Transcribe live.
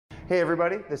Hey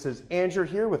everybody, this is Andrew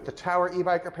here with the Tower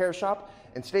e-bike repair shop,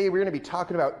 and today we're going to be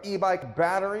talking about e-bike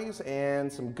batteries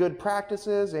and some good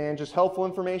practices and just helpful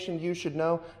information you should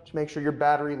know to make sure your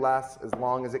battery lasts as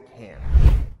long as it can.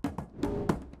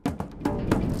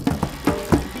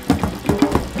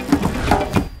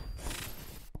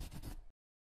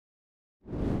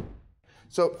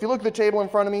 So if you look at the table in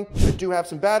front of me, I do have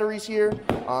some batteries here.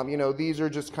 These are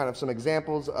just kind of some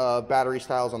examples of battery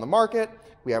styles on the market.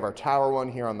 We have our Tower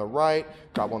one here on the right,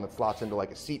 got one that slots into like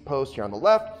a seat post here on the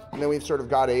left, and then we've sort of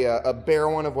got a bare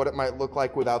one of what it might look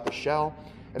like without the shell.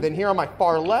 And then here on my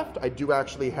far left, I do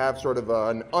actually have sort of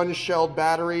an unshelled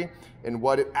battery and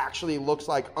what it actually looks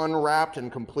like unwrapped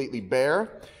and completely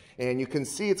bare. And you can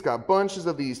see it's got bunches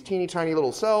of these teeny tiny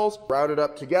little cells routed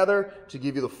up together to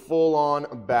give you the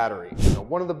full-on battery. Now,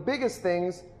 one of the biggest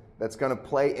things that's going to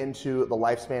play into the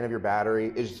lifespan of your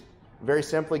battery is very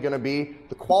simply going to be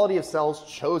the quality of cells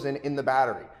chosen in the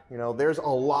battery. There's a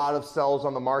lot of cells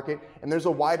on the market, and there's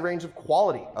a wide range of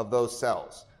quality of those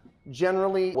cells.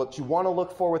 Generally, what you want to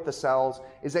look for with the cells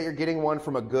is that you're getting one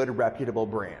from a good, reputable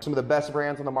brand. Some of the best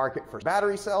brands on the market for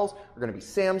battery cells are going to be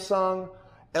Samsung,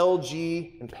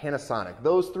 LG, and Panasonic.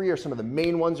 Those three are some of the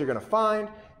main ones you're going to find.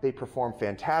 They perform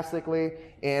fantastically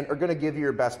and are going to give you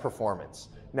your best performance.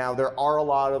 Now, there are a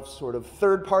lot of sort of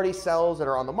third-party cells that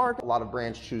are on the market, a lot of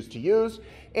brands choose to use,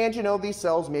 and these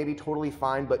cells may be totally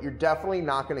fine, but you're definitely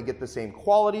not going to get the same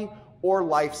quality or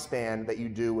lifespan that you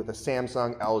do with a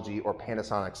Samsung, LG, or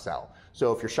Panasonic cell.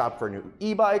 So if you're shopping for a new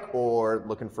e-bike or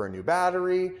looking for a new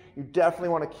battery, you definitely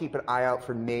want to keep an eye out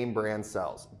for name brand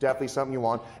cells. Definitely something you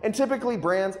want. And typically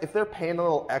brands, if they're paying a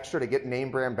little extra to get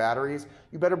name brand batteries,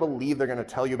 you better believe they're going to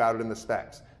tell you about it in the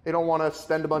specs. They don't want to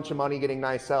spend a bunch of money getting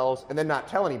nice cells and then not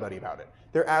tell anybody about it.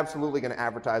 They're absolutely going to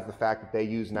advertise the fact that they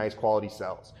use nice quality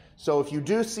cells. So if you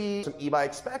do see some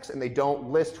e-bike specs and they don't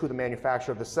list who the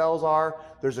manufacturer of the cells are,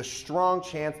 there's a strong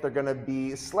chance they're going to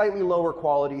be slightly lower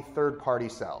quality third-party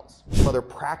cells. Some other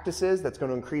practices that's going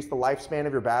to increase the lifespan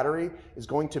of your battery is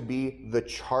going to be the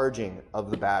charging of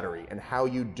the battery and how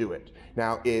you do it.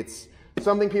 Now, it's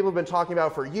something people have been talking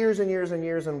about for years and years and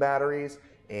years in batteries,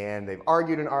 and they've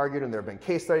argued and argued, and there have been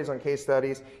case studies on case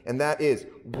studies, and that is,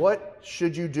 what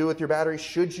should you do with your battery?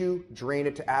 Should you drain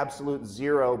it to absolute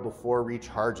zero before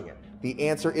recharging it? The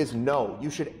answer is no. You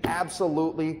should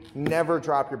absolutely never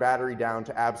drop your battery down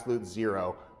to absolute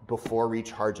zero before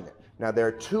recharging it. Now, there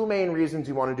are two main reasons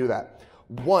you want to do that.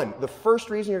 One, the first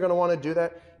reason you're going to want to do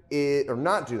that, or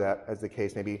not do that, as the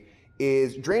case may be,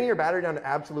 is draining your battery down to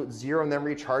absolute zero and then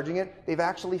recharging it. They've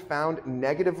actually found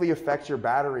negatively affects your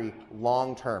battery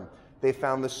long term. They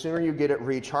found the sooner you get it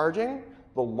recharging,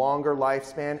 the longer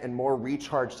lifespan and more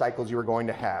recharge cycles you are going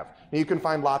to have. Now, you can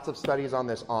find lots of studies on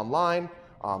this online.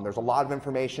 There's a lot of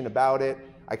information about it.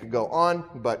 I could go on,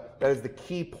 but that is the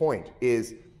key point,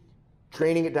 is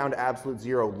draining it down to absolute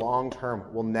zero long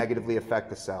term will negatively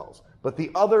affect the cells. But the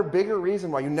other bigger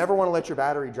reason why you never want to let your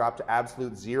battery drop to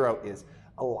absolute zero is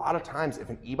a lot of times if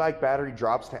an e-bike battery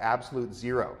drops to absolute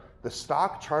zero, the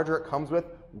stock charger it comes with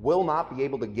will not be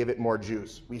able to give it more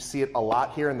juice. We see it a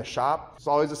lot here in the shop. It's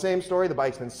always the same story. The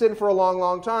bike's been sitting for a long,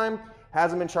 long time,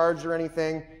 hasn't been charged or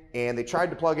anything, and they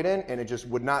tried to plug it in and it just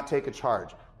would not take a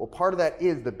charge. Well, part of that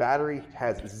is the battery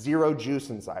has zero juice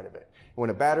inside of it.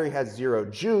 When a battery has zero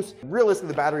juice, realistically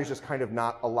the battery is just kind of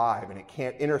not alive and it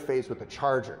can't interface with the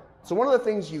charger. So one of the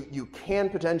things you can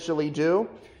potentially do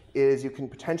is you can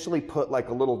potentially put like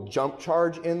a little jump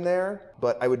charge in there,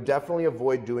 but I would definitely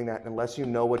avoid doing that unless you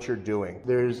know what you're doing.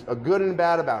 There's a good and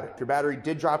bad about it. If your battery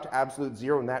did drop to absolute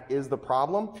zero and that is the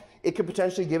problem, it could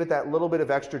potentially give it that little bit of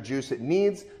extra juice it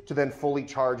needs to then fully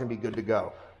charge and be good to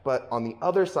go. But on the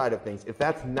other side of things, if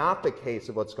that's not the case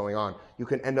of what's going on, you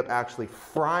can end up actually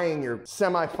frying your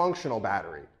semi-functional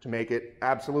battery to make it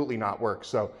absolutely not work.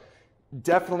 So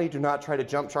definitely do not try to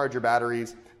jump charge your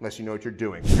batteries unless you know what you're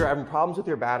doing. If you're having problems with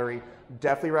your battery,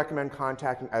 definitely recommend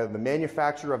contacting either the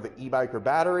manufacturer of the e-bike or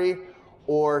battery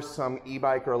or some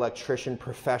e-bike or electrician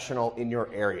professional in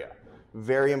your area.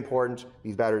 Very important.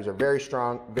 These batteries are very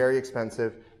strong, very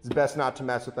expensive. It's best not to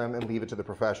mess with them and leave it to the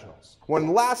professionals.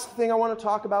 One last thing I want to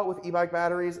talk about with e-bike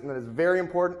batteries, and that is very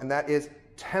important, and that is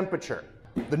temperature.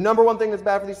 The number one thing that's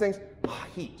bad for these things,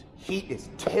 heat. Heat is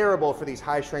terrible for these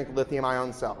high-strength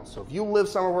lithium-ion cells. So if you live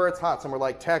somewhere where it's hot, somewhere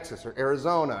like Texas or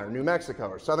Arizona or New Mexico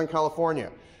or Southern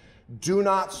California, do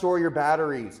not store your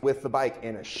batteries with the bike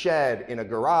in a shed, in a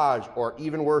garage, or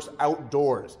even worse,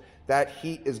 outdoors. That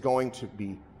heat is going to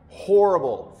be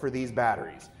horrible for these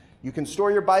batteries. You can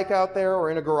store your bike out there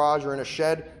or in a garage or in a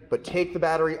shed, but take the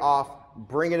battery off,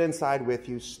 bring it inside with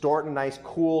you, store it in a nice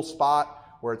cool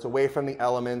spot where it's away from the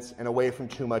elements and away from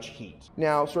too much heat.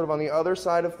 Now, sort of on the other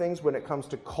side of things, when it comes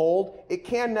to cold, it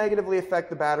can negatively affect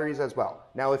the batteries as well.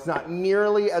 Now, it's not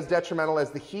nearly as detrimental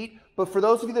as the heat, but for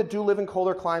those of you that do live in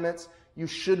colder climates, you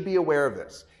should be aware of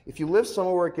this. If you live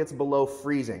somewhere where it gets below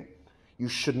freezing, you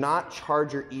should not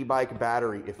charge your e-bike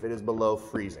battery if it is below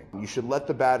freezing. You should let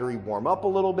the battery warm up a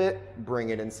little bit, bring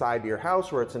it inside to your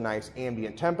house where it's a nice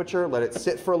ambient temperature, let it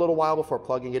sit for a little while before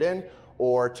plugging it in,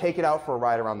 or take it out for a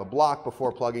ride around the block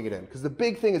before plugging it in. Because the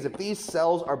big thing is if these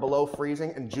cells are below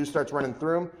freezing and juice starts running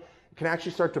through them, it can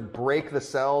actually start to break the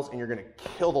cells and you're gonna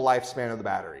kill the lifespan of the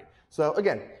battery. So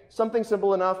again, something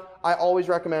simple enough. I always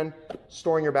recommend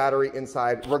storing your battery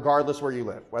inside regardless where you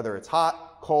live, whether it's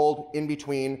hot, cold, in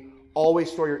between.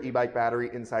 Always store your e-bike battery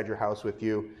inside your house with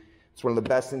you. It's one of the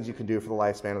best things you can do for the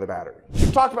lifespan of the battery.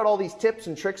 We've talked about all these tips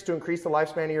and tricks to increase the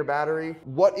lifespan of your battery.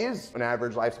 What is an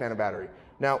average lifespan of battery?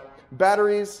 Now,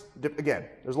 batteries, again,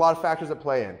 there's a lot of factors that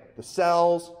play in. The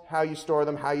cells, how you store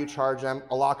them, how you charge them,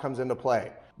 a lot comes into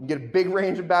play. You can get a big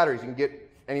range of batteries. You can get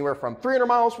anywhere from 300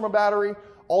 miles from a battery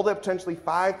all the way up potentially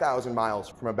 5,000 miles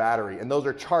from a battery, and those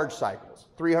are charge cycles.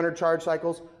 300 charge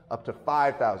cycles, up to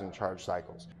 5,000 charge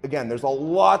cycles. Again, there's a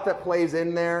lot that plays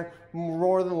in there.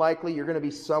 More than likely, you're gonna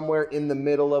be somewhere in the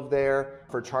middle of there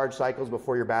for charge cycles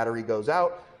before your battery goes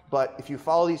out. But if you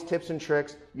follow these tips and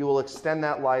tricks, you will extend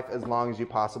that life as long as you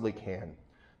possibly can.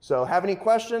 So have any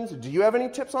questions? Do you have any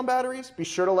tips on batteries? Be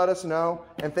sure to let us know.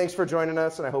 And thanks for joining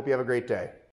us, and I hope you have a great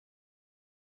day.